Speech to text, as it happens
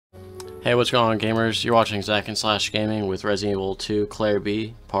Hey, what's going on, gamers? You're watching Zach and Slash Gaming with Resident Evil 2 Claire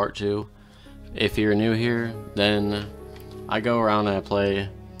B Part 2. If you're new here, then I go around and I play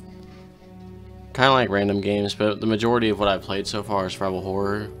kind of like random games, but the majority of what I've played so far is survival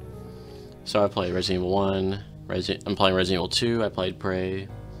horror. So I played Resident Evil 1, I'm playing Resident Evil 2, I played Prey,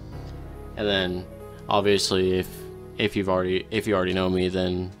 and then obviously if you already know me,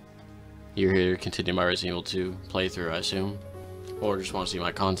 then you're here to continue my Resident Evil 2 playthrough, I assume, or just want to see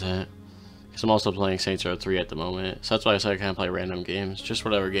my content. Because I'm also playing Saints Row 3 at the moment, so that's why I said I kind of play random games, just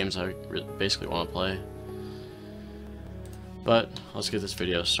whatever games I basically want to play. But let's get this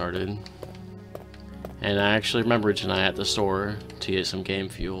video started. And I actually remembered tonight at the store to get some game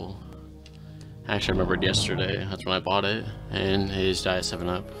fuel. I actually remembered yesterday, that's when I bought it, and it is Diet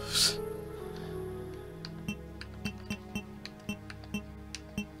 7-Up.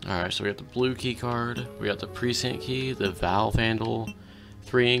 Alright, so we got the blue key card, we got the precinct key, the valve handle,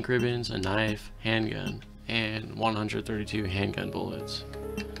 3 ink ribbons, a knife, handgun, and 132 handgun bullets.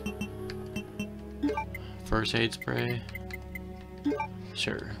 First aid spray?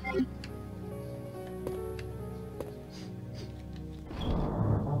 Sure.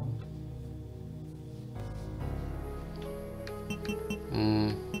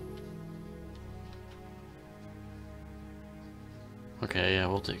 Okay, yeah,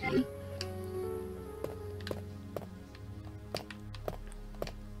 we'll take it.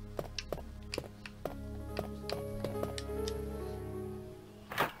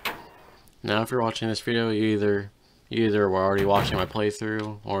 Now, if you're watching this video, you either were already watching my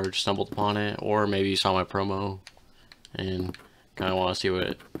playthrough, or just stumbled upon it, or maybe you saw my promo and kind of want to see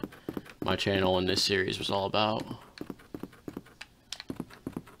what my channel in this series was all about.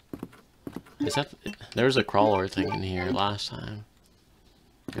 There was a crawler thing in here last time.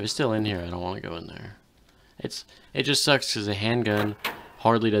 If it's still in here, I don't want to go in there. It just sucks because the handgun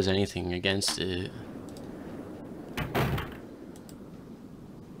hardly does anything against it.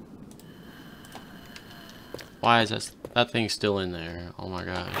 Why is that thing still in there? Oh my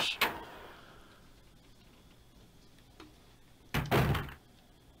gosh.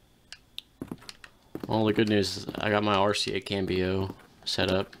 Well, the good news is I got my RCA Cambio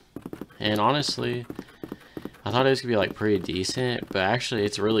set up. And honestly, I thought it was going to be like pretty decent, but actually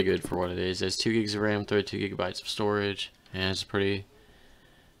it's really good for what it is. It's 2 gigs of RAM, 32 gigabytes of storage, and it's pretty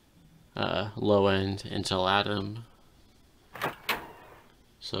low-end Intel Atom.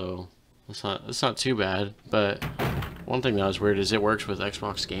 So it's not too bad, but one thing that was weird is it works with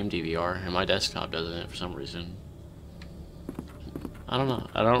Xbox Game DVR, and my desktop doesn't for some reason. I don't know.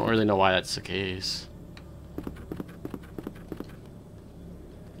 I don't really know why that's the case.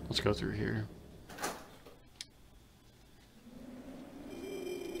 Let's go through here.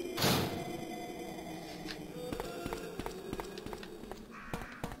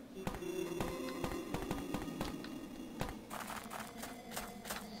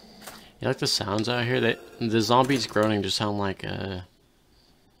 You like the sounds out here? The zombies groaning just sound like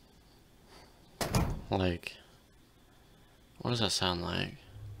what does that sound like?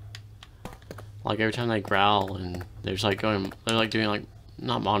 Like every time they growl and they're just like doing like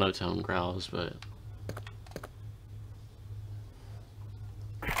not monotone growls, but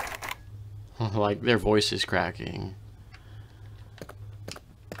like their voice is cracking.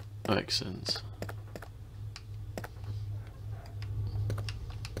 That makes sense.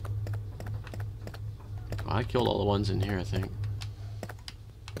 I killed all the ones in here, I think.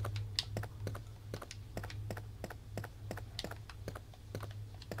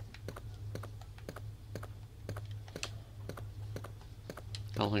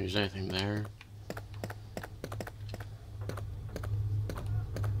 I don't think there's anything there.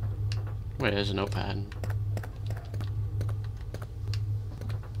 Wait, there's a notepad.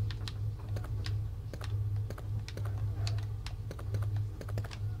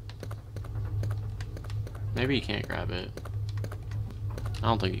 Maybe you can't grab it. I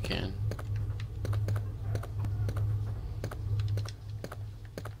don't think you can.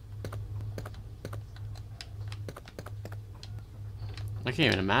 I can't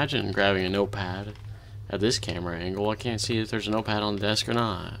even imagine grabbing a notepad at this camera angle. I can't see if there's a notepad on the desk or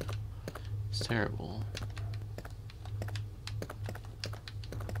not. It's terrible.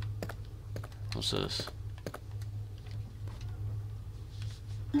 What's this?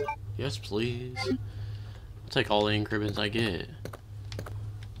 Yes, please. I'll take all the ink ribbons I get.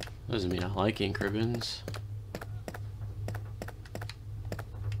 Doesn't mean I like ink ribbons.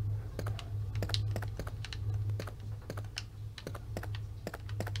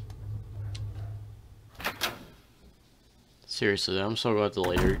 Seriously, I'm so glad the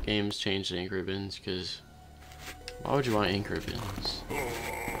later games changed the ink ribbons, because why would you want ink ribbons?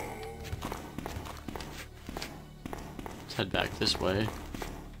 head back this way.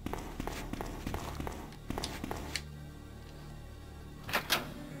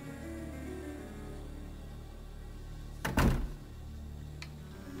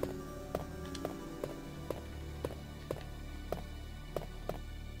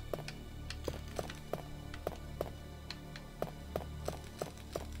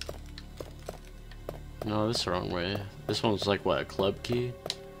 No, this is the wrong way. This one's like, what, a club key?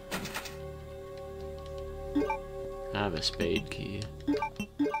 I have a spade key.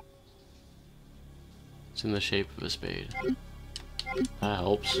 It's in the shape of a spade. That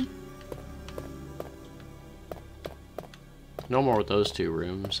helps. No more with those two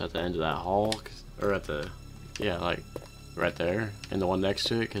rooms at the end of that hall. Or at the... yeah, like, right there. And the one next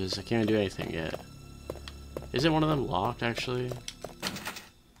to it, because I can't do anything yet. Isn't one of them locked, actually?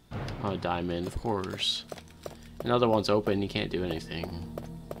 Oh, diamond, of course. Another one's open, you can't do anything.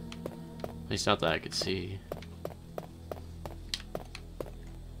 At least not that I could see.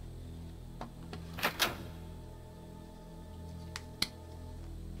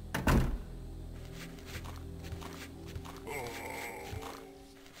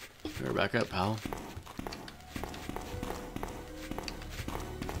 We're back up, pal.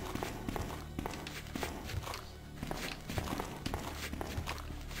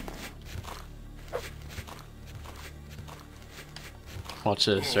 Watch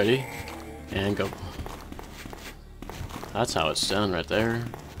this, ready? And go. That's how it's done right there.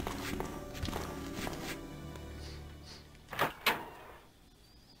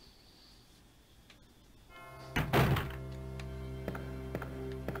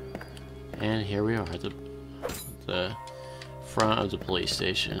 And here we are at the front of the police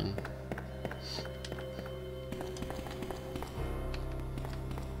station.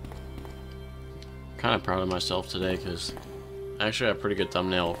 Kind of proud of myself today because I actually had a pretty good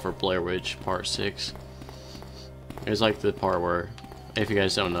thumbnail for Blair Witch Part 6. It's like the part where, if you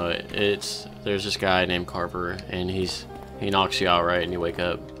guys don't know it, there's this guy named Carver, and he knocks you out right, and you wake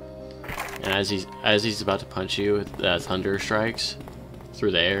up. And as he's about to punch you, the thunder strikes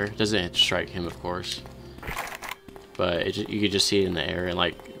through the air. It doesn't strike him, of course, but you could just see it in the air and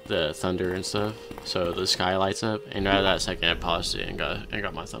like the thunder and stuff. So the sky lights up, and right at that second, I paused it and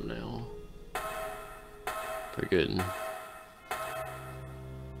got my thumbnail. Pretty good.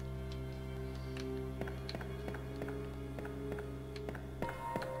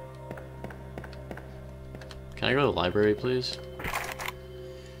 Can I go to the library, please?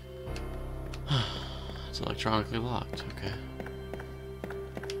 It's electronically locked. Okay.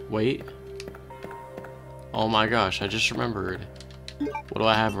 Wait. Oh my gosh, I just remembered. What do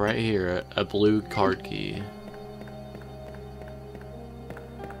I have right here? A blue card key.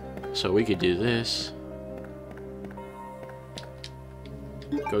 So we could do this.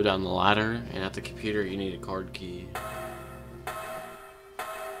 Go down the ladder, and at the computer you need a card key.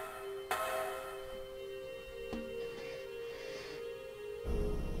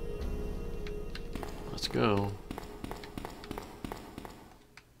 Let's go.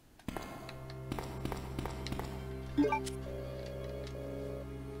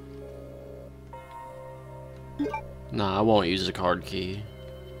 Nah, I won't use the card key.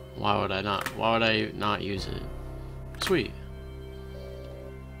 Why would I not? Why would I not use it? Sweet.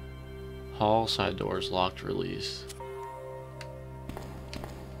 Hall side doors locked, release.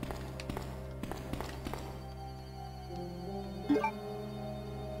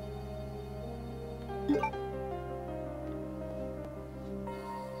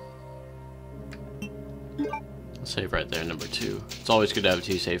 Save right there, number 2. It's always good to have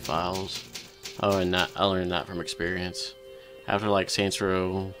 2 save files. Oh, and I learned that from experience. After like Saints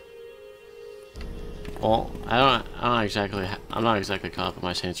Row. Well, I'm not exactly caught up on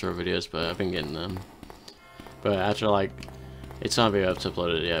my Saints Row videos, but I've been getting them. But after like, it's not video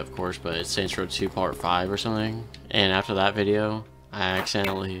uploaded yet, of course, but it's Saints Row 2 Part 5 or something. And after that video, I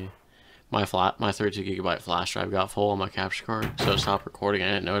accidentally, my 32GB flash drive got full on my capture card, so it stopped recording.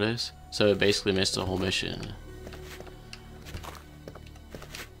 I didn't notice, so it basically missed the whole mission.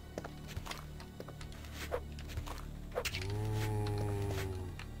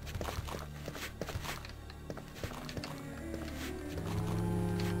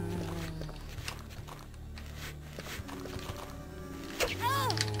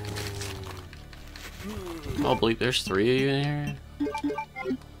 Oh, bleep, there's 3 of you in here?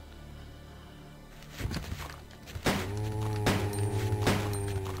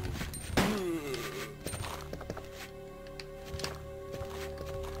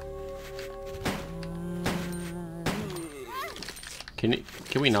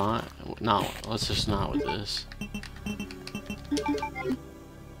 Can we not? No, let's just not with this.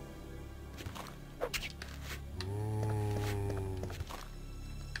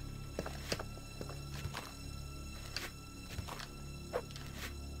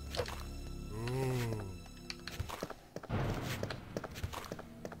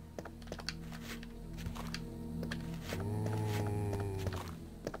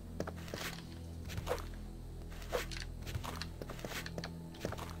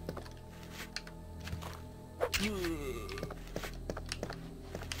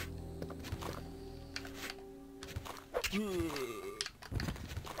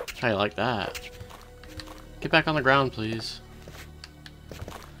 How you like that? Get back on the ground, please.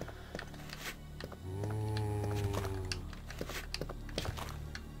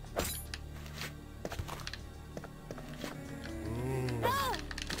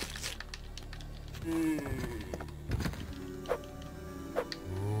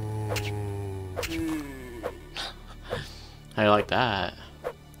 How you like that?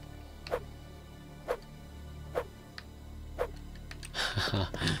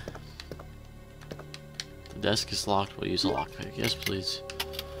 The desk is locked. We'll use a lockpick. Yes, please.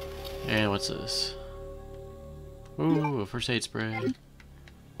 And what's this? Ooh, a first aid spray.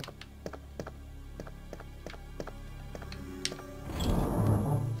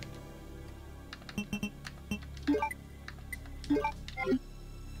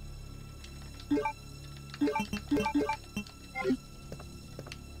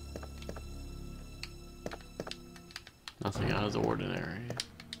 Nothing out of the ordinary.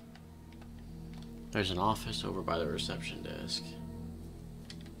 There's an office over by the reception desk.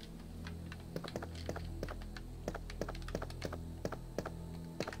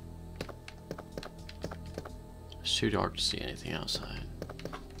 It's too dark to see anything outside.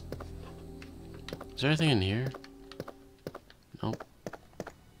 Is there anything in here? Nope.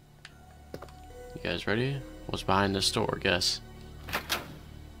 You guys ready? What's behind this door? Guess.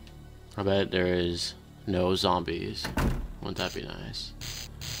 I bet there is no zombies. Wouldn't that be nice?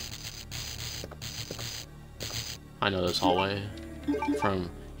 I know this hallway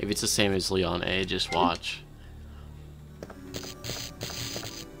from, if it's the same as Leon A, just watch.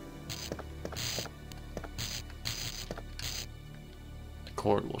 The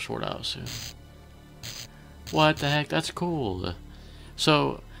cord will short out soon. What the heck? That's cool.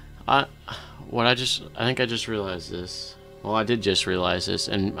 So, I think I just realized this. Well, I did just realize this,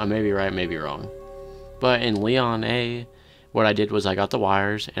 and I may be right, maybe wrong. But in Leon A, what I did was I got the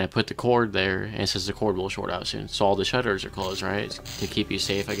wires and I put the cord there, and it says the cord will short out soon. So all the shutters are closed, right? To keep you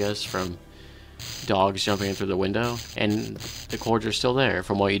safe, I guess, from dogs jumping in through the window. And the cords are still there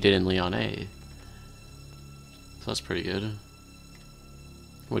from what you did in Leon A. So that's pretty good.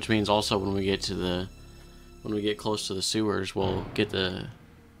 Which means also when we get close to the sewers, we'll get the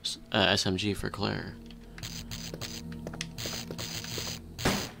SMG for Claire.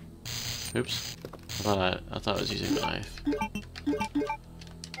 Oops. I thought I was using the knife.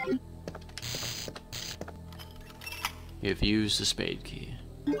 You've used the spade key.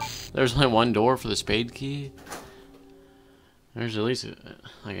 There's only one door for the spade key? There's at least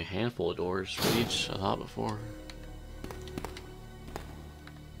like a handful of doors for each, I thought before.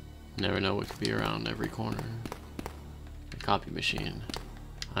 Never know what could be around every corner. A copy machine.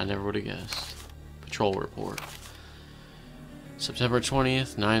 I never would have guessed. Patrol report. September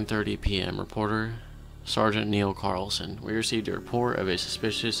 20th, 9:30 p.m. Reporter Sergeant Neil Carlson. We received a report of a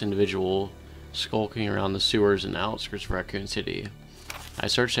suspicious individual skulking around the sewers in the outskirts of Raccoon City. I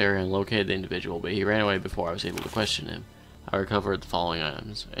searched the area and located the individual, but he ran away before I was able to question him. I recovered the following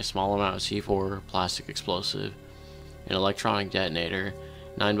items: a small amount of C4 plastic explosive, an electronic detonator,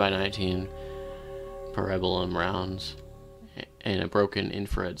 9x19 parabellum rounds, and a broken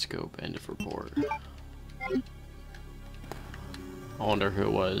infrared scope. End of report. I wonder who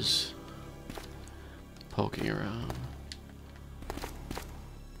it was poking around.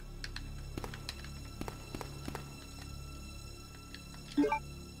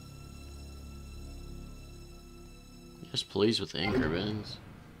 Just pleased with the ink ribbons.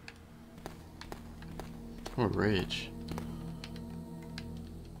 Or rich.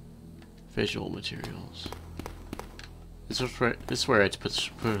 Visual materials. This is where I had to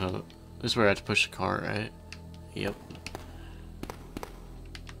push the cart, right? Yep.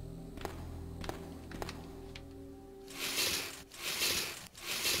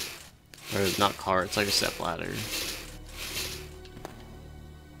 Or not cart, it's like a step ladder.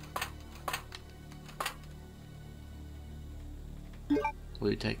 Will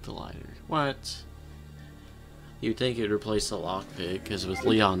you take the lighter? What? You'd think it'd replace the lockpick, because with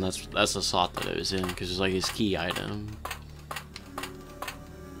Leon, that's the slot that it was in, because it's like his key item.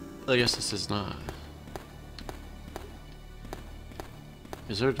 I guess this is not.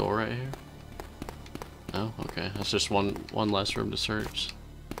 Is there a door right here? No? Okay, that's just one less room to search.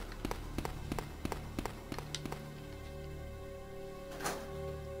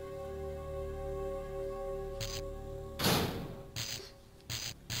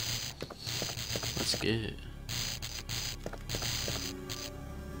 Let's get it.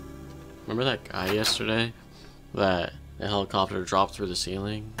 Remember that guy yesterday that the helicopter dropped through the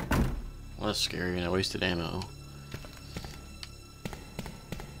ceiling? Well, that's scary, and I wasted ammo.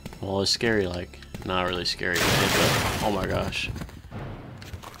 Well, it's scary like not really scary way, but oh my gosh.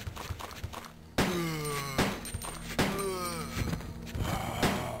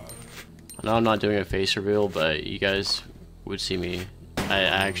 I know I'm not doing a face reveal, but you guys would see me. I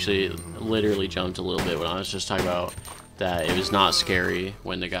actually literally jumped a little bit when I was just talking about that it was not scary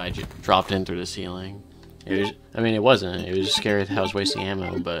when the guy dropped in through the ceiling. It was, I mean, it wasn't. It was just scary that I was wasting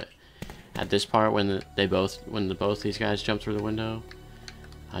ammo, but at this part when both these guys jumped through the window,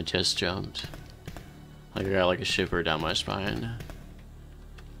 I just jumped. Like I got like a shiver down my spine.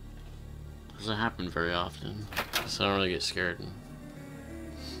 Doesn't happen very often, so I don't really get scared.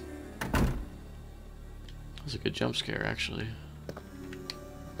 It was a good jump scare, actually.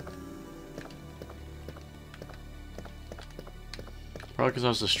 Probably because I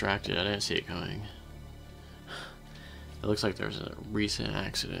was distracted, I didn't see it coming. It looks like there's a recent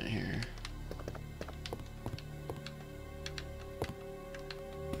accident here.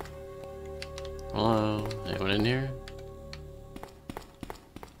 Hello? Anyone in here?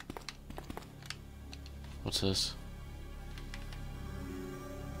 What's this?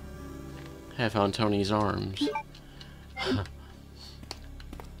 Hey, I found Tony's arms. A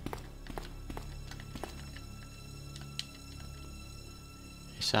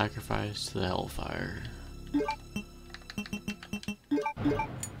sacrifice to the hellfire.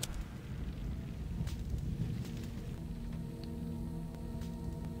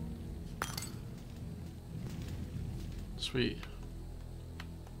 Sweet.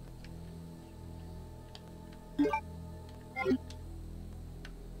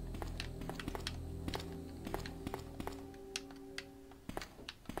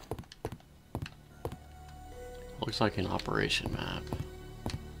 Looks like an operation map.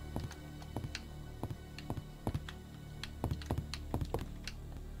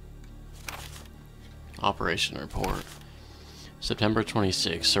 Operation report. September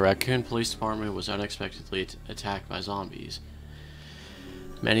 26th, the Raccoon Police Department was unexpectedly attacked by zombies.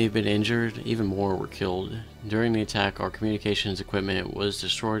 Many have been injured, even more were killed. During the attack, our communications equipment was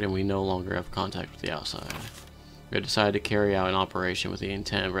destroyed and we no longer have contact with the outside. We have decided to carry out an operation with the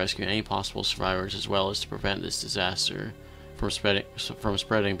intent of rescuing any possible survivors as well as to prevent this disaster from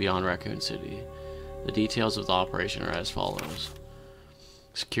spreading beyond Raccoon City. The details of the operation are as follows.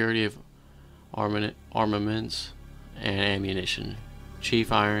 Security of armaments and ammunition.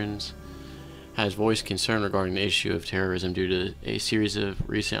 Chief Irons has voiced concern regarding the issue of terrorism due to a series of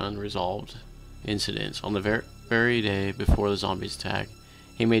recent unresolved incidents. On the very day before the zombies attack,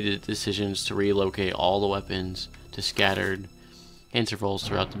 he made the decisions to relocate all the weapons to scattered intervals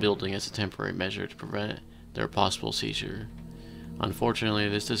throughout the building as a temporary measure to prevent their possible seizure. Unfortunately,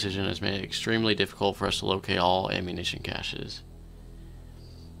 this decision has made it extremely difficult for us to locate all ammunition caches.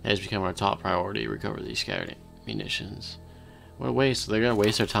 It has become our top priority to recover these scattered munitions. What a waste. They're going to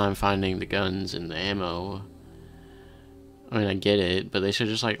waste their time finding the guns and the ammo. I mean, I get it, but they should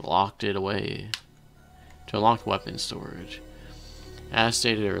just like locked it away. To unlock weapon storage. As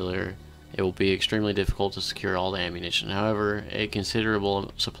stated earlier, it will be extremely difficult to secure all the ammunition. However, a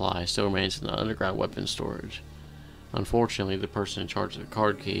considerable supply still remains in the underground weapon storage. Unfortunately, the person in charge of the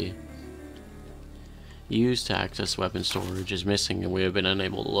card key used to access weapon storage is missing and we have been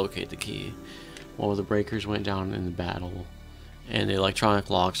unable to locate the key. While the breakers went down in the battle and the electronic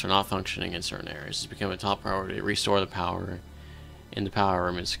locks are not functioning in certain areas, it's become a top priority to restore the power in the power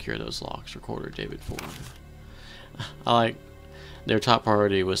room and secure those locks. Recorder David Ford. I like their top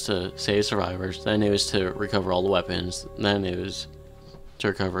priority was to save survivors, then it was to recover all the weapons, then it was to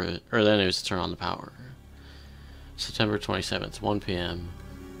recover it, or then it was to turn on the power. September 27th, 1 p.m.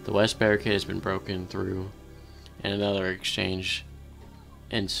 The west barricade has been broken through and another exchange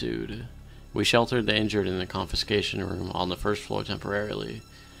ensued. We sheltered the injured in the confiscation room on the first floor temporarily.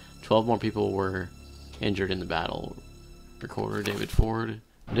 12 more people were injured in the battle. Recorder David Ford.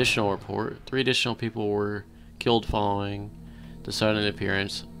 Additional report. 3 additional people were killed following the sudden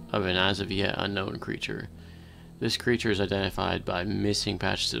appearance of an as of yet unknown creature. This creature is identified by missing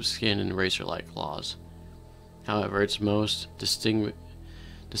patches of skin and razor-like claws. However, its most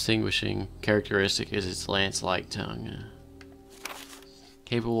distinguishing characteristic is its lance-like tongue,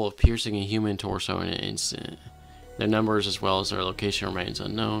 capable of piercing a human torso in an instant. Their numbers as well as their location remains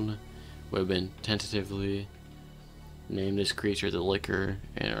unknown. We have been tentatively named this creature the Licker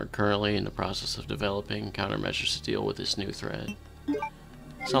and are currently in the process of developing countermeasures to deal with this new threat.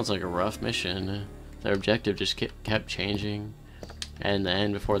 Sounds like a rough mission. Their objective just kept changing, and in the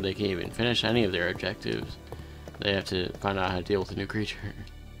end, before they can even finish any of their objectives, they have to find out how to deal with a new creature.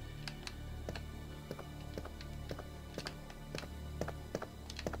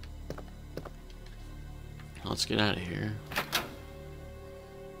 Let's get out of here.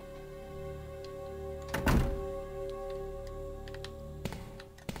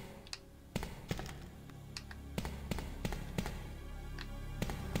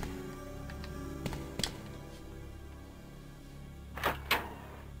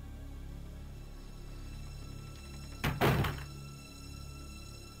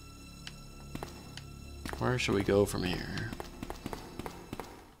 Where should we go from here?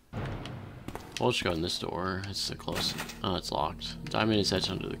 We'll just go in this door. It's the closest. Oh, it's locked. Diamond is etched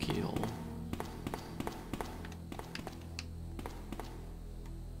under the keyhole.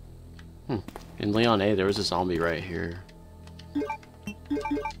 In Leon A, there was a zombie right here.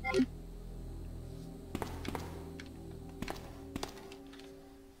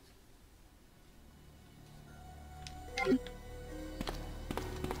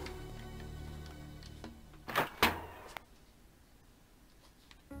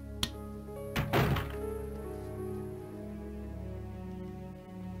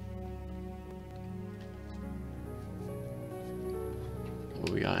 What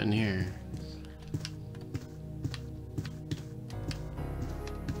we got in here?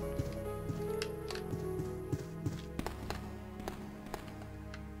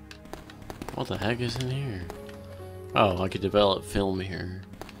 What the heck is in here? Oh, I could develop film here.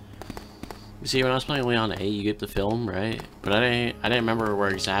 You see, when I was playing Leon A, you get the film, right? But I didn't remember where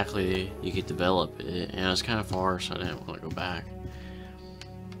exactly you could develop it, and it was kind of far, so I didn't want to go back.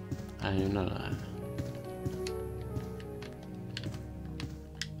 I didn't know that.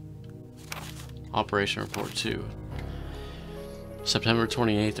 Operation Report 2. September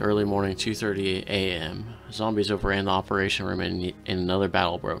 28th, early morning, 2:30 a.m. Zombies overran the operation room and another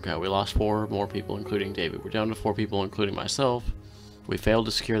battle broke out. We lost 4 more people, including David. We're down to 4 people, including myself. We failed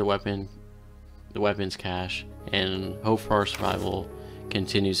to secure the weapons cache, and hope for our survival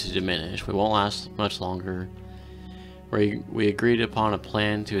continues to diminish. We won't last much longer. We agreed upon a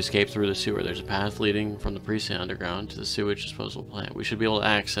plan to escape through the sewer. There's a path leading from the precinct underground to the sewage disposal plant. We should be able to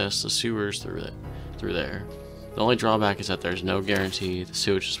access the sewers through there. The only drawback is that there's no guarantee the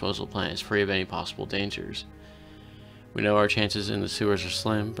sewage disposal plant is free of any possible dangers. We know our chances in the sewers are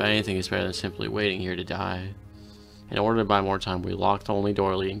slim, but anything is better than simply waiting here to die. In order to buy more time, we locked the only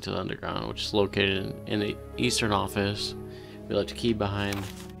door leading to the underground, which is located in the eastern office. We left a key behind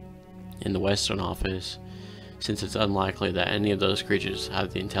in the western office, since it's unlikely that any of those creatures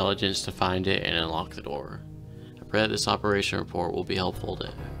have the intelligence to find it and unlock the door. I pray that this operation report will be helpful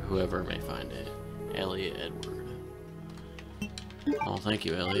to whoever may find it. Elliot Edward. Oh, thank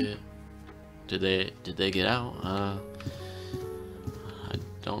you, Elliot. Did they get out? I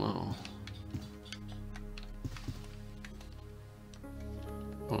don't know.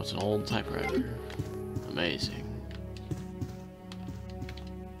 Oh, it's an old typewriter. Amazing.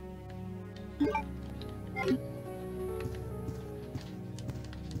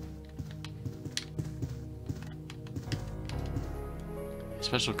 A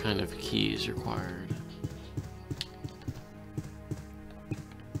special kind of key is required.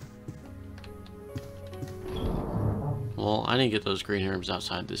 Well, I need to get those green herbs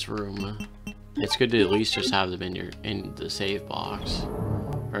outside this room. It's good to at least just have them in the save box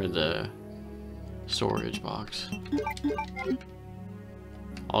or the storage box.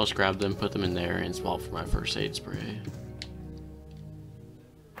 I'll just grab them, put them in there, and swap for my first aid spray.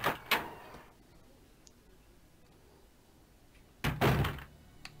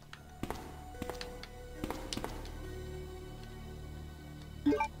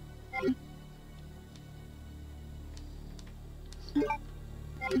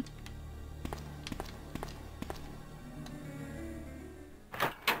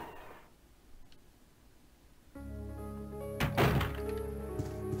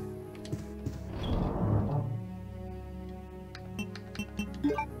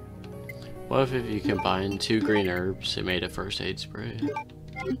 What if you combine 2 green herbs, it made a first aid spray?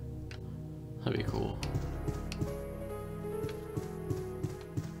 That'd be cool.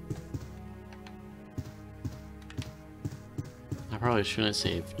 I probably shouldn't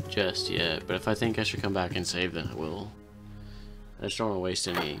save just yet, but if I think I should come back and save, then I will. I just don't want to waste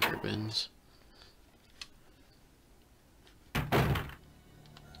any ink ribbons.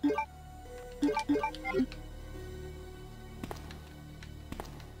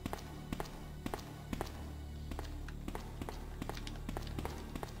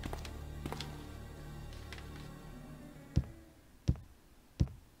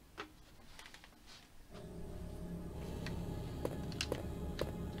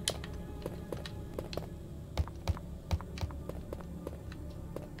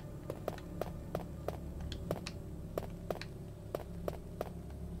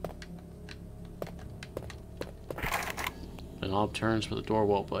 The knob turns, but the door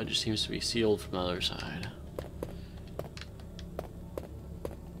won't budge. It seems to be sealed from the other side.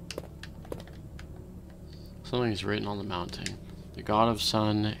 Something is written on the mounting. The god of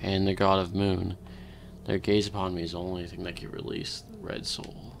sun and the god of moon. Their gaze upon me is the only thing that can release the red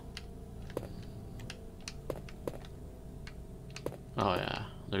soul. Oh yeah,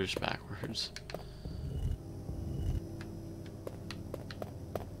 they're just backwards.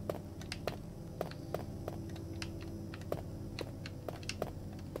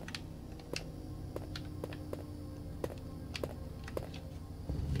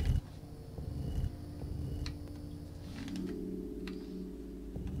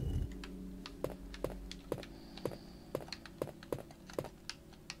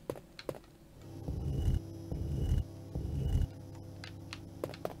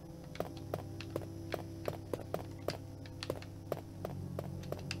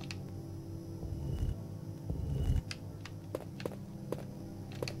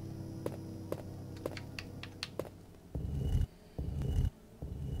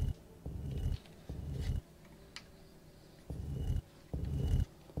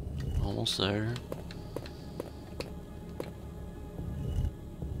 Almost there.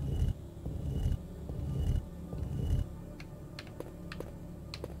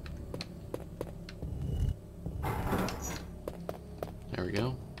 There we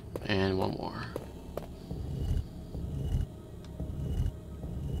go. And one more.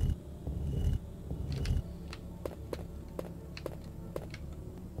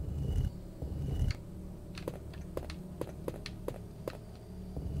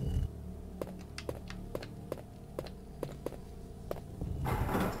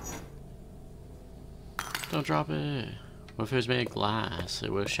 Don't drop it. What if it was made of glass? It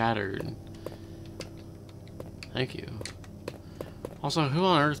would have shattered. Thank you. Also, who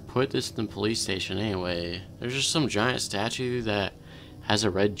on earth put this in the police station anyway? There's just some giant statue that has a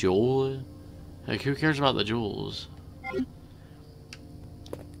red jewel. Like, who cares about the jewels? I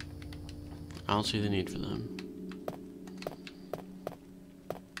don't see the need for them.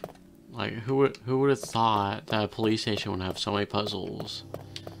 Like, who would have thought that a police station would have so many puzzles?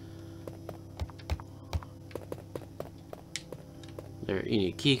 You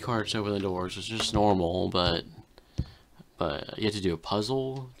need key cards to open the doors. It's just normal, but you have to do a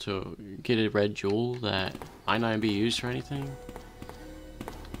puzzle to get a red jewel that might not be used for anything.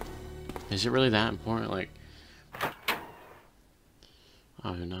 Is it really that important? Like, I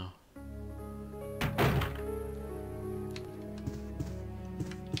don't know.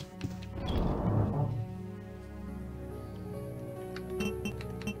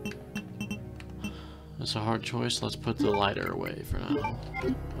 That's a hard choice. Let's put the lighter away for now.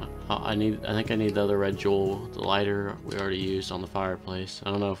 I think I need the other red jewel. The lighter we already used on the fireplace.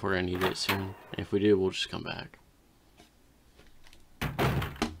 I don't know if we're gonna need it soon. If we do, we'll just come back.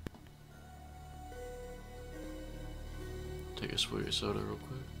 Take a swig of soda real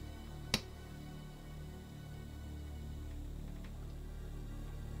quick.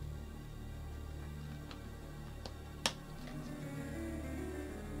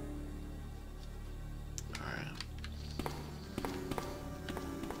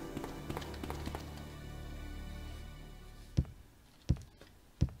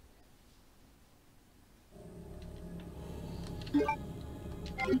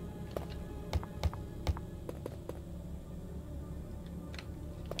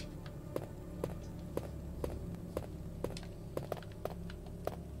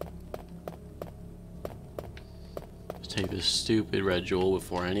 Take this stupid red jewel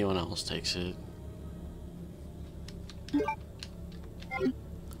before anyone else takes it.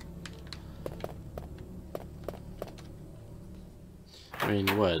 I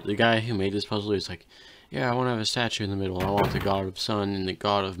mean, what? The guy who made this puzzle is like, yeah, I want to have a statue in the middle. I want the god of sun and the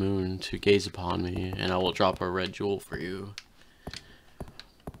god of moon to gaze upon me, and I will drop a red jewel for you.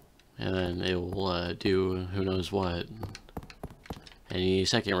 And then it will do who knows what. And you need a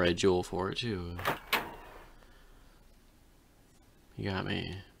second red jewel for it, too. You got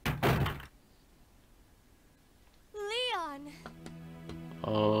me. Leon!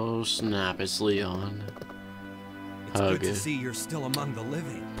 Oh snap, it's Leon. It's good to see you're still among the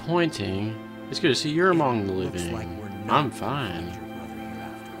living. Pointing. It's good to see you're among the living. Like I'm fine.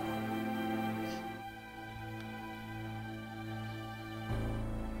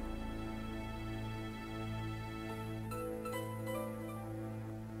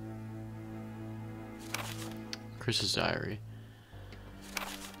 Chris's diary.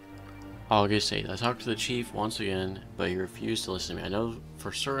 August 8th. I talked to the chief once again, but he refused to listen to me. I know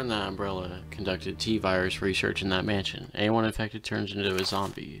for certain that Umbrella conducted T-virus research in that mansion. Anyone infected turns into a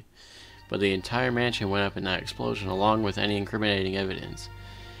zombie. But the entire mansion went up in that explosion, along with any incriminating evidence.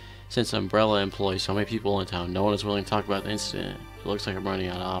 Since Umbrella employs so many people in town, no one is willing to talk about the incident. It looks like I'm running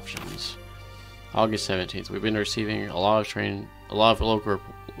out of options. August 17th. We've been receiving a lot of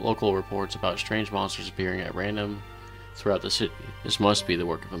local reports about strange monsters appearing at random throughout the city. This must be the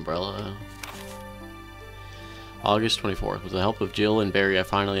work of Umbrella. August 24th. With the help of Jill and Barry, I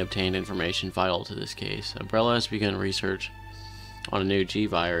finally obtained information vital to this case. Umbrella has begun research on a new G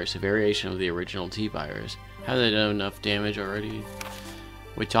virus, a variation of the original T virus. Have they done enough damage already?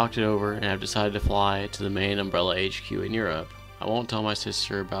 We talked it over and have decided to fly to the main Umbrella HQ in Europe. I won't tell my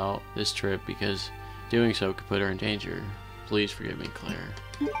sister about this trip because doing so could put her in danger. Please forgive me, Claire.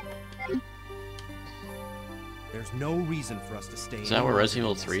 There's no reason for us to stay. Is that where Resident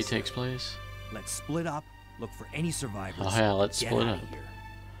Evil 3 takes place? Let's split up, look for any survivors. Oh yeah, let's split up.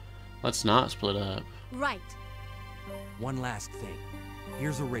 Let's not split up. Right. One last thing.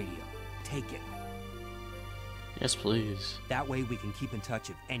 Here's a radio. Take it. Yes, please. That way we can keep in touch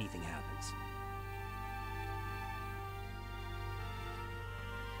if anything happens.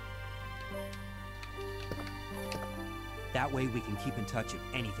 That way we can keep in touch if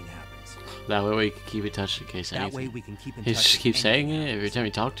anything happens. That way we can keep in touch in case anything. That way we can keep in He touch. just if keeps saying anything it every happens. time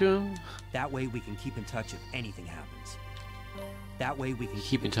you talk to him? That way we can keep in touch if anything happens. That way we can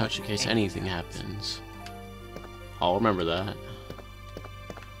Keep in touch in case anything happens. I'll remember that.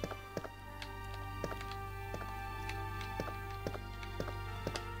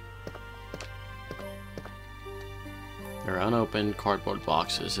 They're unopened cardboard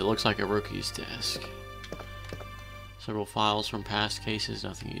boxes. It looks like a rookie's desk. Several files from past cases,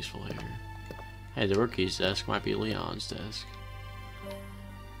 nothing useful here. Hey, the rookie's desk might be Leon's desk.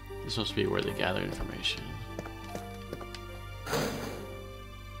 This must be where they gather information.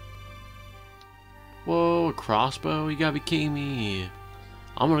 Whoa, a crossbow? You gotta be kidding me.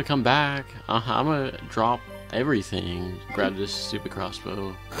 I'm gonna come back. I'm gonna drop everything. Grab this stupid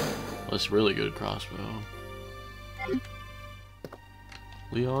crossbow. This really good crossbow.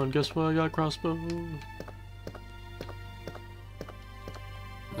 Leon, guess what? I got a crossbow.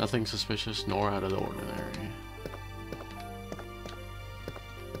 Nothing suspicious nor out of the ordinary.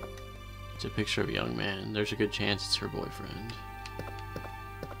 It's a picture of a young man. There's a good chance it's her boyfriend.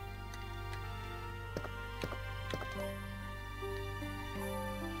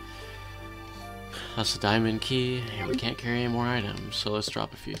 That's the diamond key, and we can't carry any more items, so let's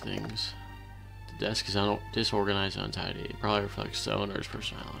drop a few things. The desk is disorganized and untidy. It probably reflects the owner's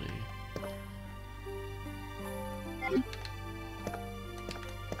personality.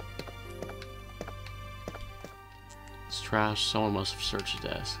 It's trash. Someone must have searched the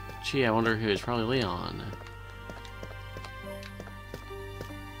desk. Gee, I wonder who. It's probably Leon.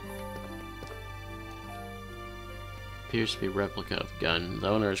 Appears to be a replica of a gun. The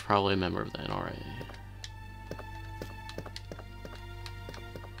owner is probably a member of the NRA.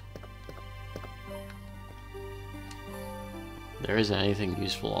 There isn't anything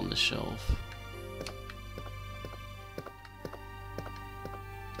useful on this shelf.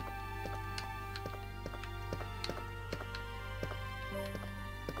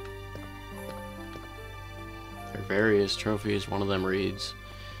 There are various trophies. One of them reads,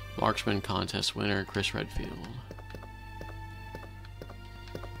 Marksman Contest winner, Chris Redfield.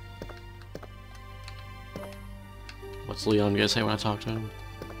 What's Leon gonna say when I talk to him?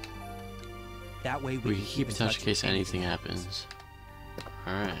 That way We can keep in touch in case anything happens.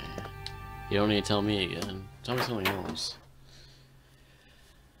 Alright. You don't need to tell me again. Tell me something else.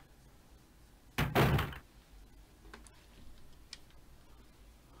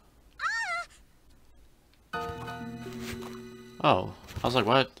 Oh, I was like,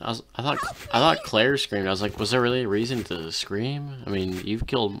 what? I thought Claire screamed. I was like, was there really a reason to scream? I mean, you've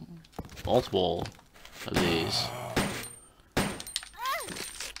killed multiple of these.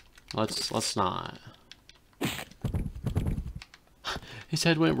 Let's not. His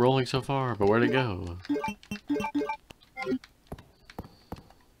head went rolling so far, but where'd it go?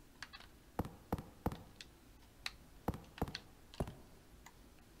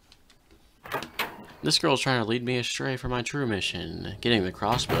 This girl's trying to lead me astray from my true mission, getting the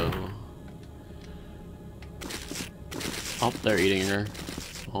crossbow. Oh, they're eating her.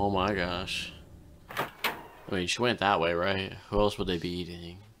 Oh my gosh. I mean, she went that way, right? Who else would they be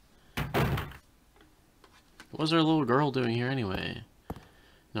eating? What was their little girl doing here anyway?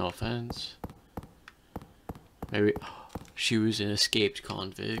 No offense. Maybe she was an escaped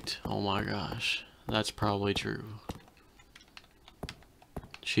convict. Oh my gosh. That's probably true.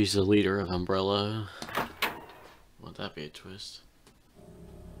 She's the leader of Umbrella. Wouldn't that be a twist?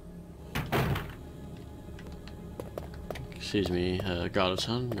 Excuse me, God of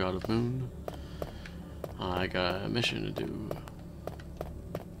Sun, God of Moon. I got a mission to do.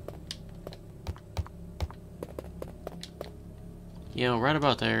 You know, right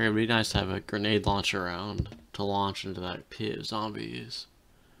about there, it'd be nice to have a grenade launcher around to launch into that pit of zombies.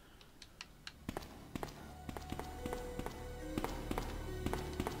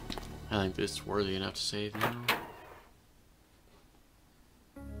 I think this is worthy enough to save now.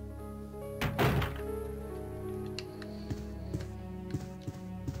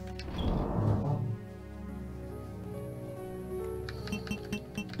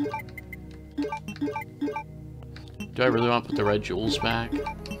 Do I really want to put the red jewels back?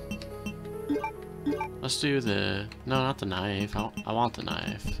 Let's do the... No, not the knife. I want the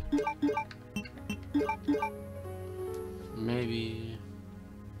knife. Maybe...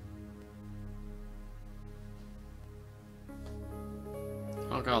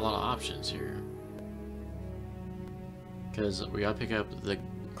 I don't got a lot of options here. Because we gotta pick up the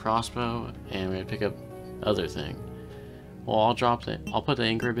crossbow and we gotta pick up the other thing. Well, I'll put the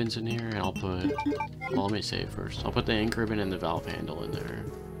ink ribbons in here and I'll put... Well, let me save first. I'll put the ink ribbon and the valve handle in there.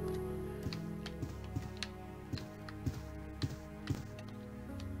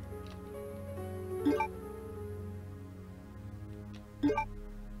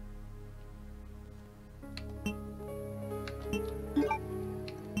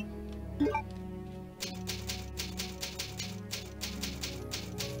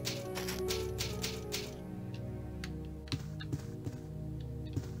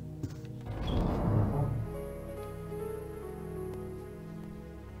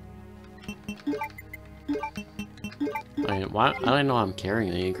 I mean, why? I don't know why I'm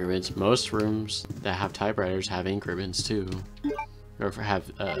carrying the ink ribbons. Most rooms that have typewriters have ink ribbons too. Or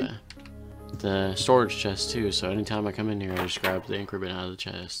have the storage chest too, so anytime I come in here I just grab the ink ribbon out of the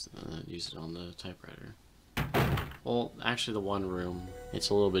chest and use it on the typewriter. Well, actually the one room, it's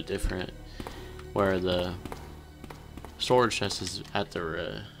a little bit different, where the storage chest is at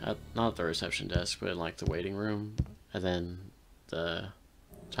the, not the reception desk, but in like the waiting room, and then the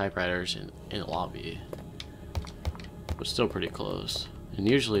typewriter's in the lobby. But still pretty close, and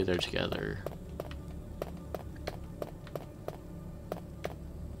usually they're together.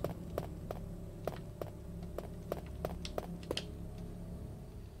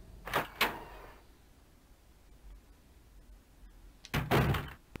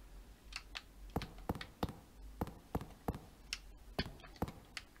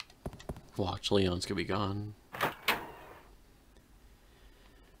 Watch, Leon's gonna be gone.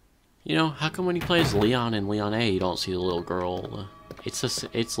 You know, how come when he plays Leon in Leon A, you don't see the little girl?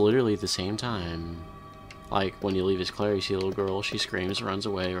 It's literally the same time. Like, when you leave as Claire, you see the little girl, she screams, runs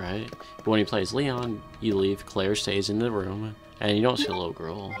away, right? But when he plays Leon, you leave, Claire stays in the room, and you don't see the little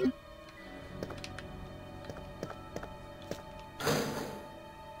girl.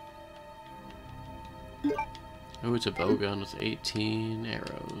 Oh, it's a bow gun with 18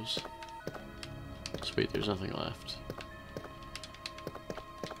 arrows. Sweet, there's nothing left.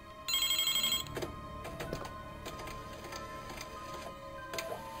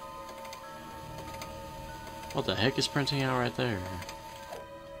 What the heck is printing out right there?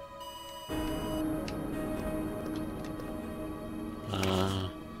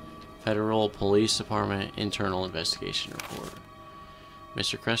 Federal Police Department Internal Investigation Report.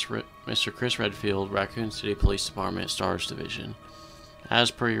 Mr. Chris Redfield, Raccoon City Police Department, Stars Division.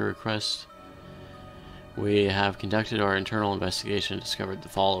 As per your request, we have conducted our internal investigation and discovered the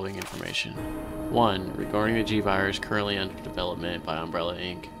following information. 1. Regarding the G-Virus currently under development by Umbrella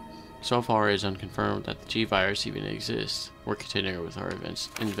Inc. So far, it is unconfirmed that the G-Virus even exists. We're continuing with our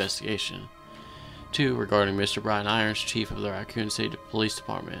investigation. 2. Regarding Mr. Brian Irons, Chief of the Raccoon City Police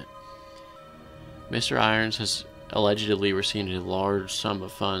Department. Mr. Irons has allegedly received a large sum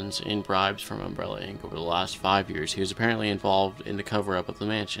of funds in bribes from Umbrella Inc. over the last 5 years. He was apparently involved in the cover-up of the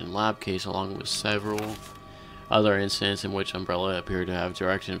mansion lab case, along with several other incidents in which Umbrella appeared to have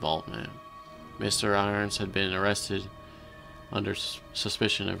direct involvement. Mr. Irons had been arrested under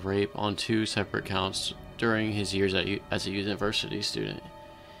suspicion of rape on 2 separate counts during his years as a university student.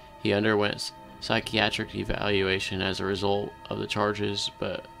 He underwent psychiatric evaluation as a result of the charges,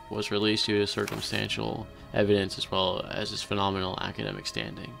 but was released due to circumstantial evidence as well as his phenomenal academic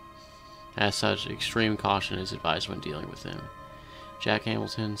standing. As such, extreme caution is advised when dealing with him. Jack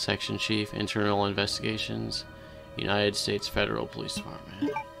Hamilton, Section Chief, Internal Investigations, United States Federal Police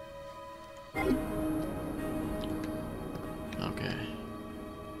Department. Okay.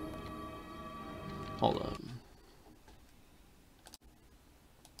 Hold up.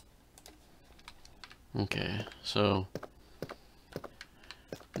 Okay, so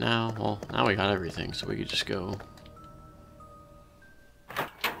now we got everything, so we could just go.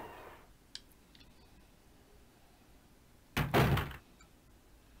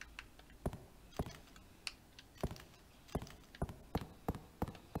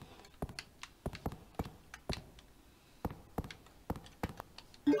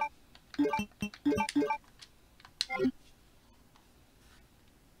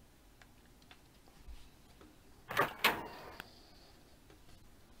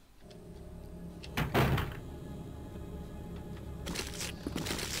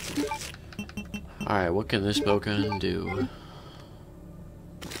 Alright, what can this bow gun do?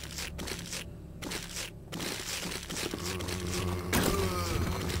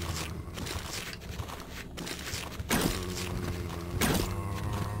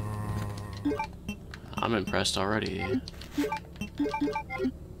 I'm impressed already.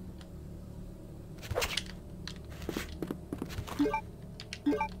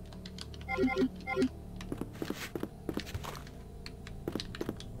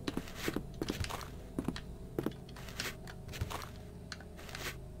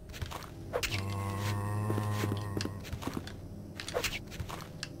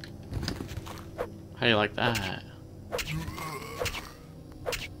 How do you like that?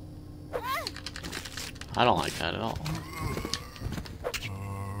 I don't like that at all.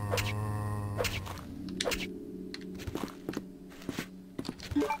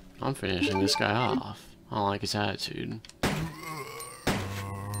 I'm finishing this guy off. I don't like his attitude.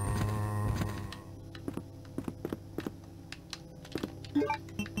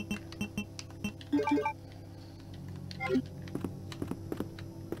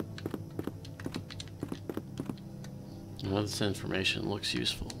 Well, this information looks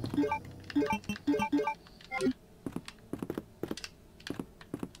useful.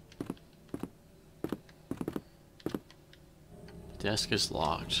 Desk is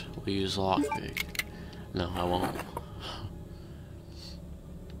locked. We'll use lockpick. No, I won't.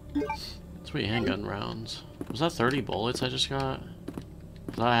 Sweet handgun rounds. Was that 30 bullets I just got?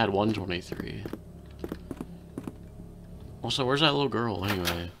 I thought I had 123. Also, where's that little girl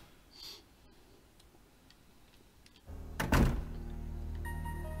anyway?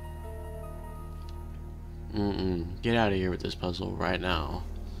 Get out of here with this puzzle right now.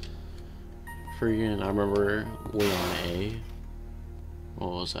 Freaking, I remember Leon A. What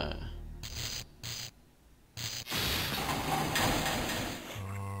was that?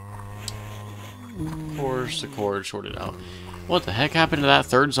 Of course, the cord shorted out. What the heck happened to that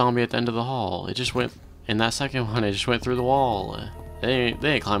third zombie at the end of the hall? It just went, in that second one, it just went through the wall. They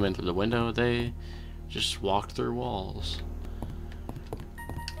didn't climb in through the window, they just walked through walls.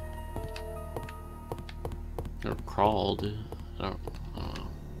 Or crawled. I don't know.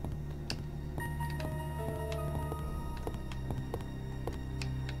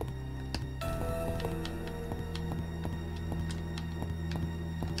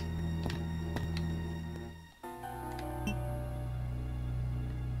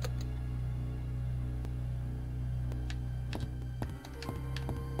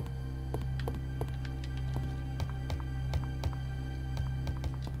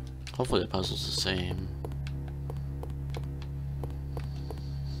 Hopefully the puzzle's the same.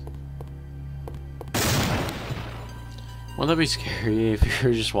 Wouldn't that be scary if you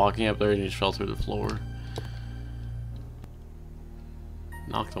were just walking up there and you just fell through the floor?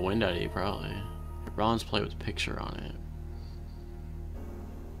 Knock the wind out of you, probably. Ron's play with a picture on it.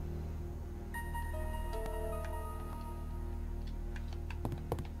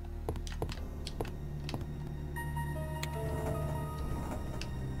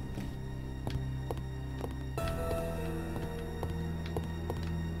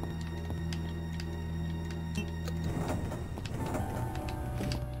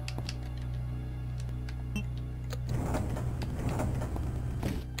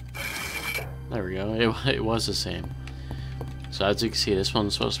 There we go. It was the same. So as you can see, this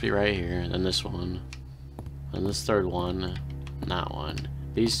one's supposed to be right here, and then this one, and this third one, and that one.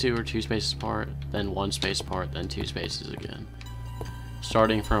 These two are 2 spaces apart, then 1 space apart, then 2 spaces again.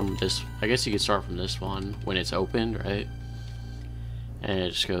 Starting from this, I guess you could start from this one when it's opened, right? And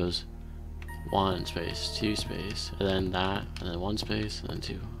it just goes 1 space, 2 space, and then that, and then 1 space, and then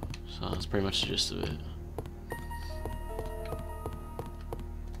 2. So that's pretty much the gist of it.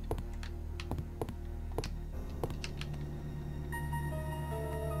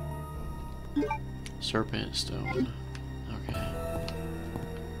 Serpent stone. Okay.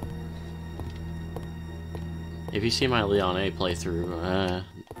 If you see my Leon A playthrough,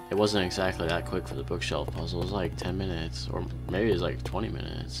 it wasn't exactly that quick for the bookshelf puzzle. It was like 10 minutes, or maybe it was like 20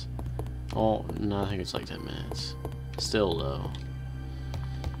 minutes. Oh, no, I think it's like 10 minutes. Still, though.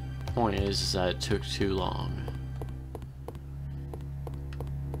 Point is that it took too long.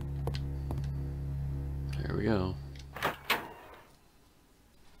 There we go.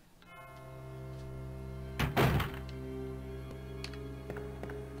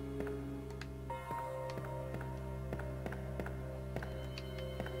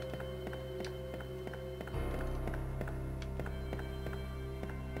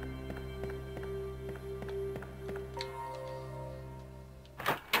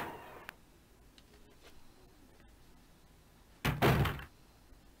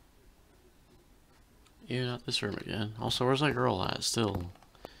 Ew, not this room again. Also, where's that girl at? Still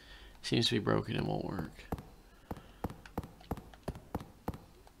seems to be broken and won't work.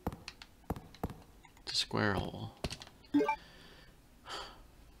 It's a square hole.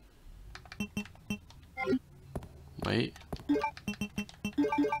 Wait.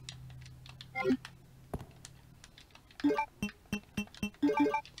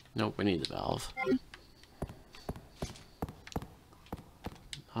 Nope, we need the valve.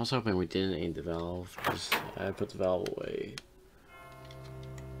 I was hoping we didn't need the valve, because I put the valve away.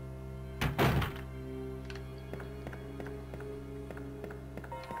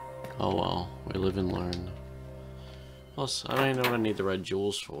 Oh well, we live and learn. Plus, I don't even know what I need the red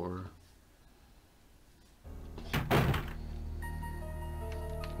jewels for.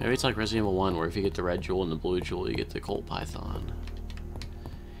 Maybe it's like Resident Evil 1, where if you get the red jewel and the blue jewel, you get the Colt Python.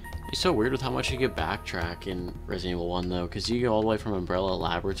 It's so weird with how much you get backtrack in Resident Evil 1 though, because you go all the way from Umbrella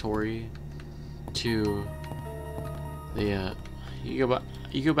Laboratory to the you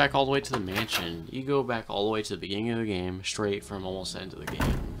go back all the way to the mansion. You go back all the way to the beginning of the game, straight from almost the end of the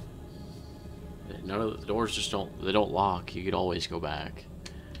game. None of the doors just don't lock. You could always go back.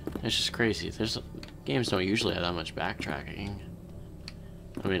 It's just crazy. Games don't usually have that much backtracking.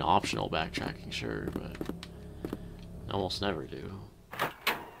 I mean, optional backtracking, sure, but almost never do.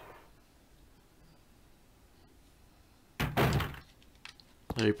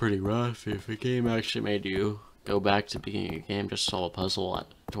 That'd be pretty rough if a game actually made you go back to the beginning of the game just to solve a puzzle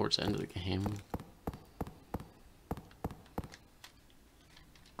towards the end of the game.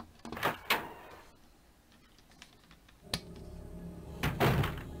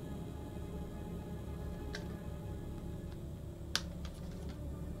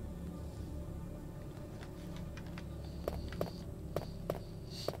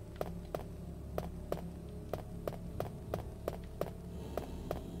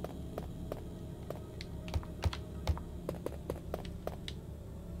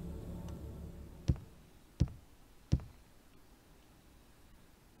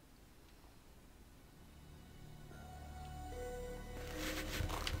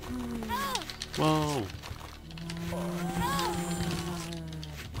 Whoa!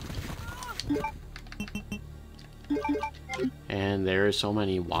 And there are so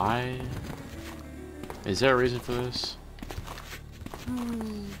many. Why? Is there a reason for this?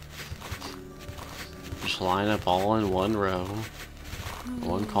 Just line up all in one row,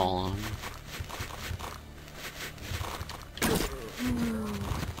 one column.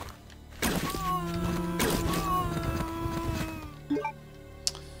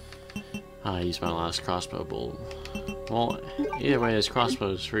 I used my last crossbow bolt. Well, either way, this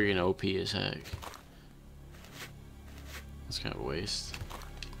crossbow is freaking OP as heck. That's kind of a waste.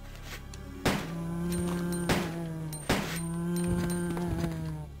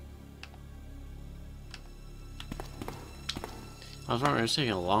 I was wondering, it's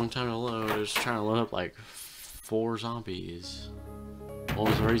taking a long time to load. I was trying to load up like 4 zombies. What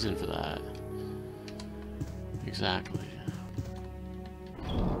was the reason for that? Exactly.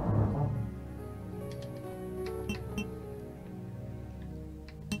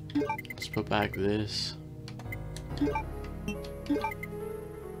 Let's put back this.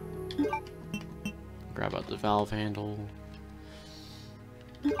 Grab out the valve handle.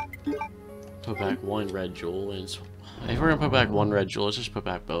 Put back 1 red jewel. And if we're gonna put back 1 red jewel, let's just put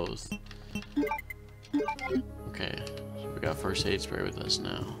back both. Okay, so we got first aid spray with us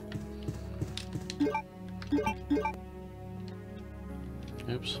now.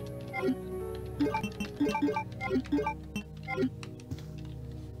 Oops.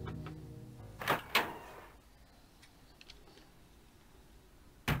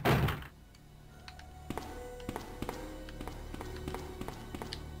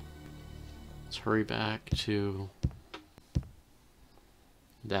 Let's hurry back to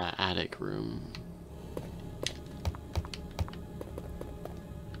that attic room.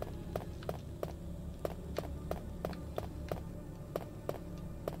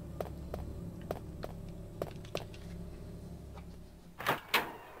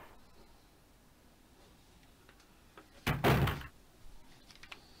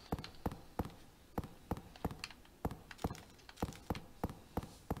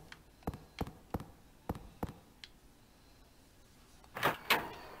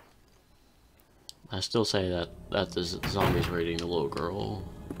 I still say that the zombie's raiding the little girl.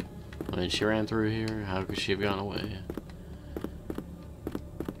 I mean, she ran through here. How could she have gone away?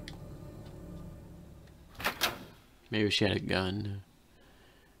 Maybe she had a gun.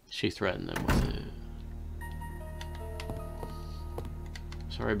 She threatened them with it.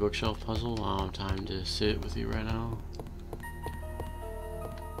 Sorry, bookshelf puzzle. I don't have time to sit with you right now.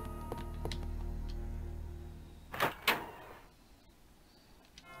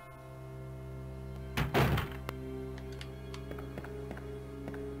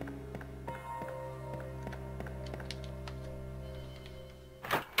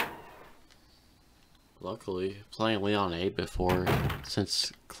 Luckily, playing Leon 8 before,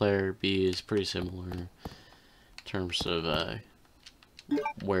 since Claire B is pretty similar in terms of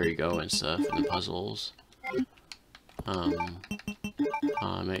where you go and stuff and the puzzles.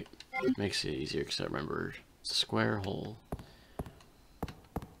 Makes it easier because I remember it's a square hole.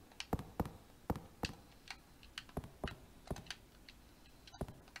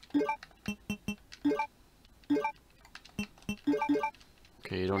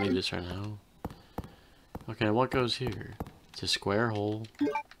 Okay, you don't need this right now. Okay, what goes here? It's a square hole.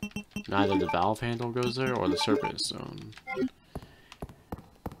 Neither the valve handle goes there or the serpent stone.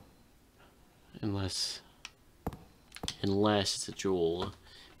 Unless it's a jewel.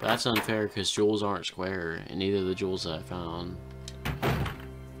 But that's unfair because jewels aren't square, and neither of the jewels that I found.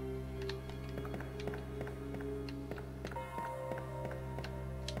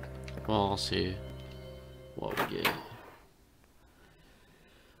 Well, I'll see what we get.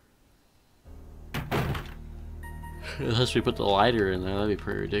 Unless we put the lighter in there, that'd be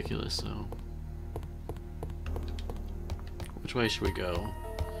pretty ridiculous, though. Which way should we go?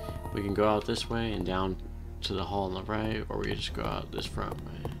 We can go out this way and down to the hall on the right, or we can just go out this front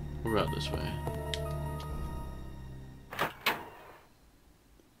way. We'll go out this way.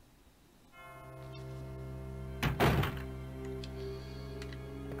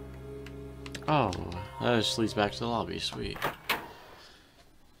 Oh, that just leads back to the lobby. Sweet.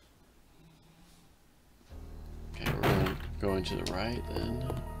 Okay, we're going to the right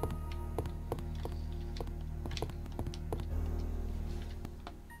then.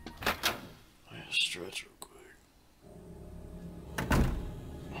 I gotta stretch real quick.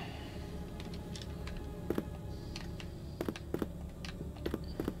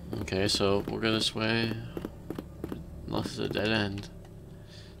 Okay, so we'll go this way. Unless it's a dead end.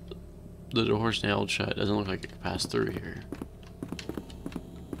 The door's nailed shut. Doesn't look like it can pass through here.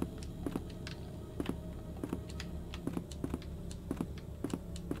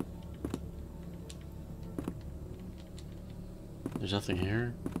 There's nothing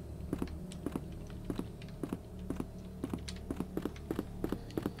here.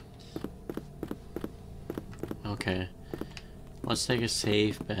 Okay. Let's take a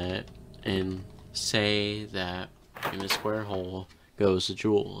safe bet and say that in the square hole goes the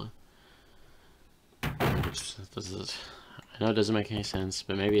jewel. I know it doesn't make any sense,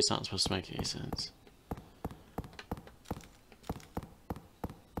 but maybe it's not supposed to make any sense.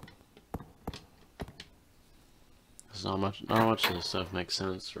 There's not much of this stuff makes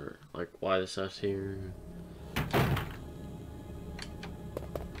sense, or like why this stuff's here.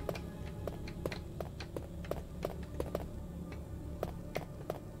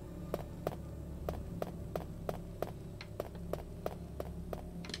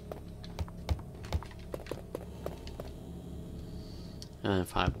 And then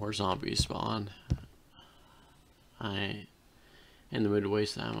 5 more zombies spawn. I ain't in the mood to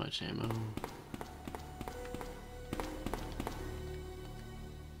waste that much ammo.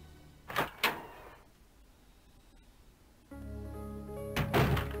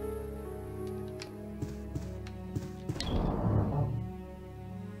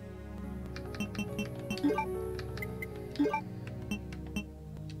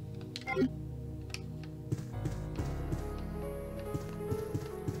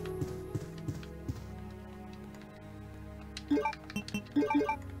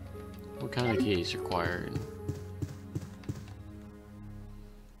 What kind of key is required?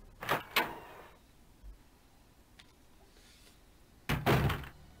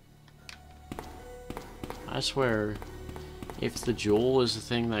 I swear, if the jewel is the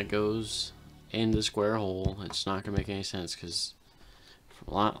thing that goes in the square hole, it's not gonna make any sense, because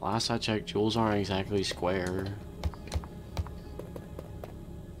last I checked, jewels aren't exactly square.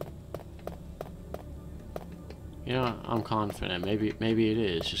 You know, I'm confident. Maybe it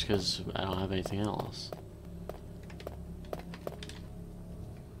is, just because I don't have anything else.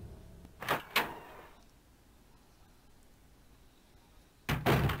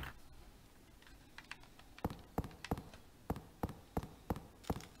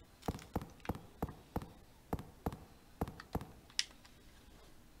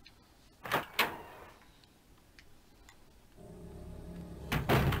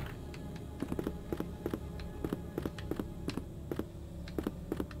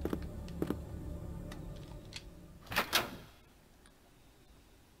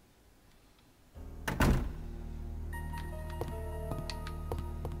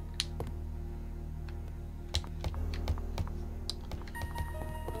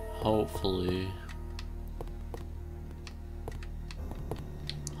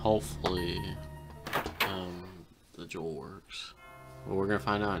 Hopefully, the jewel works. Well, we're gonna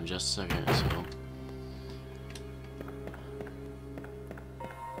find out in just a second, so.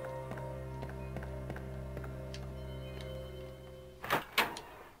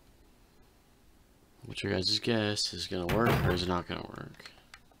 What's your guys' guess? Is it gonna work or is it not gonna work?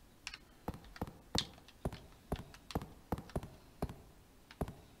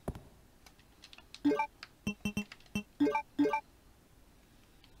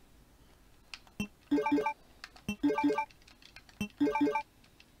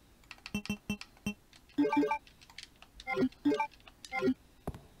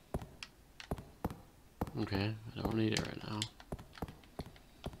 Okay, I don't need it right now.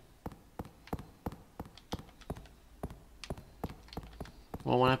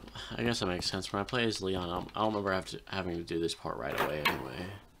 Well, when I guess that makes sense. When I play as Leon, I don't remember having to do this part right away anyway.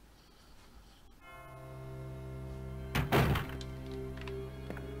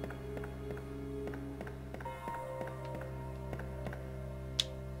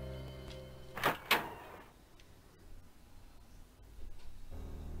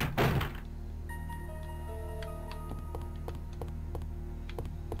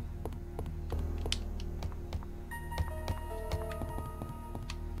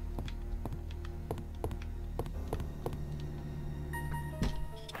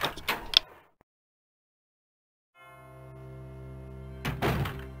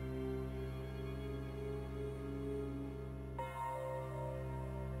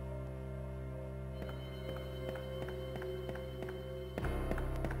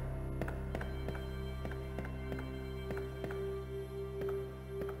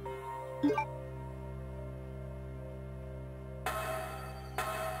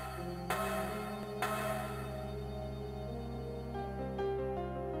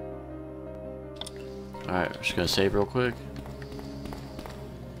 Alright, just gonna save real quick.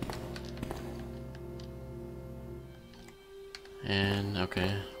 And,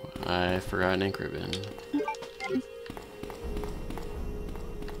 okay, I forgot an ink ribbon.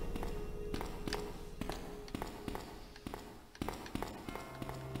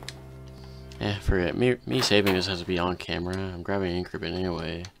 Forget. Me saving this has to be on camera. I'm grabbing an ink ribbon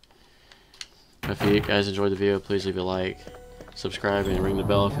anyway. If you guys enjoyed the video, please leave a like, subscribe, and ring the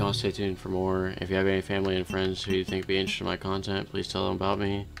bell if you want to stay tuned for more. If you have any family and friends who you think would be interested in my content, please tell them about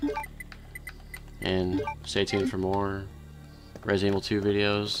me. And stay tuned for more Resident Evil 2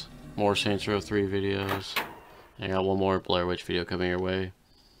 videos, more Saints Row 3 videos. I got one more Blair Witch video coming your way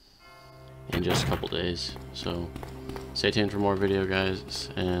in just a couple days. So stay tuned for more video, guys.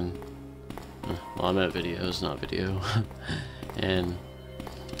 And well, I meant videos, not video. And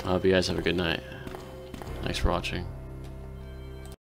I hope you guys have a good night. Thanks for watching.